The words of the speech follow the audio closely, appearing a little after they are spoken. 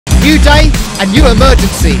new day, a new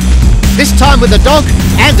emergency. This time with a dog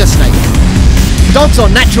and a snake. Dogs are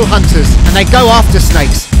natural hunters and they go after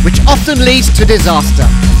snakes, which often leads to disaster.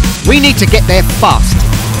 We need to get there fast.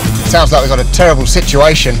 Sounds like we've got a terrible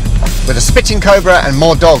situation with a spitting cobra and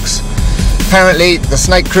more dogs. Apparently the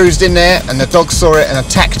snake cruised in there and the dog saw it and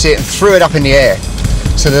attacked it and threw it up in the air.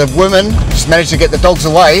 So the woman just managed to get the dogs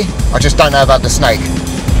away. I just don't know about the snake.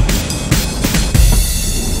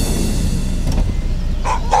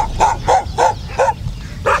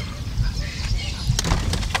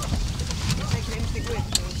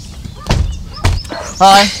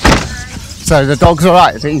 Hi. So the dog's all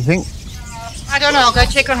right, do you think? I don't know, I'll go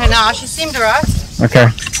check on her now. She seemed alright. Okay.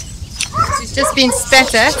 She's just been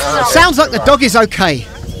spat at. Sounds like the dog is okay,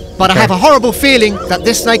 but I have a horrible feeling that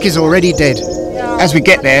this snake is already dead. As we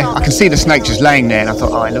get there, I can see the snake just laying there and I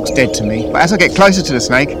thought, oh, it looks dead to me. But as I get closer to the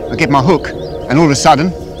snake, I get my hook and all of a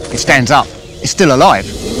sudden, it stands up. It's still alive.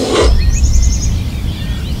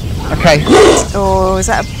 Okay. Oh, is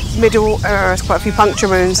that a middle? There's quite a few puncture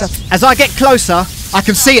wounds. As I get closer, I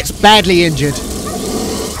can see it's badly injured.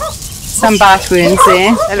 Some bite wounds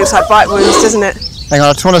there. It looks like bite wounds, doesn't it? Hang on,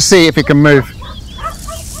 I just want to see if it can move.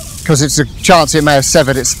 Because it's a chance it may have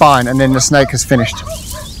severed its spine and then the snake has finished.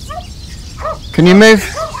 Can you move?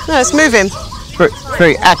 No, it's moving.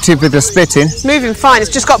 Very active with the spitting. It's moving fine. It's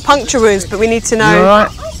just got puncture wounds, but we need to know. You all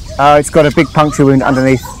right? Oh, it's got a big puncture wound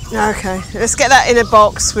underneath. Okay, let's get that in a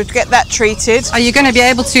box. We'll get that treated. Are you going to be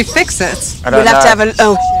able to fix it? We'll have to have a...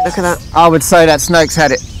 Oh, look at that. I would say that snake's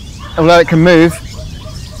had it. Although it can move,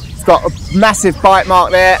 it's got a massive bite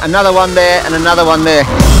mark there, another one there, and another one there.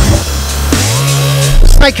 The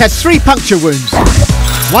snake has 3 puncture wounds.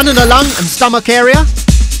 One in the lung and stomach area,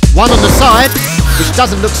 one on the side, which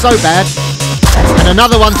doesn't look so bad, and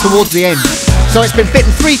another one towards the end. So it's been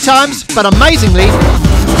bitten 3 times, but amazingly,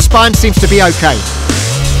 the spine seems to be okay.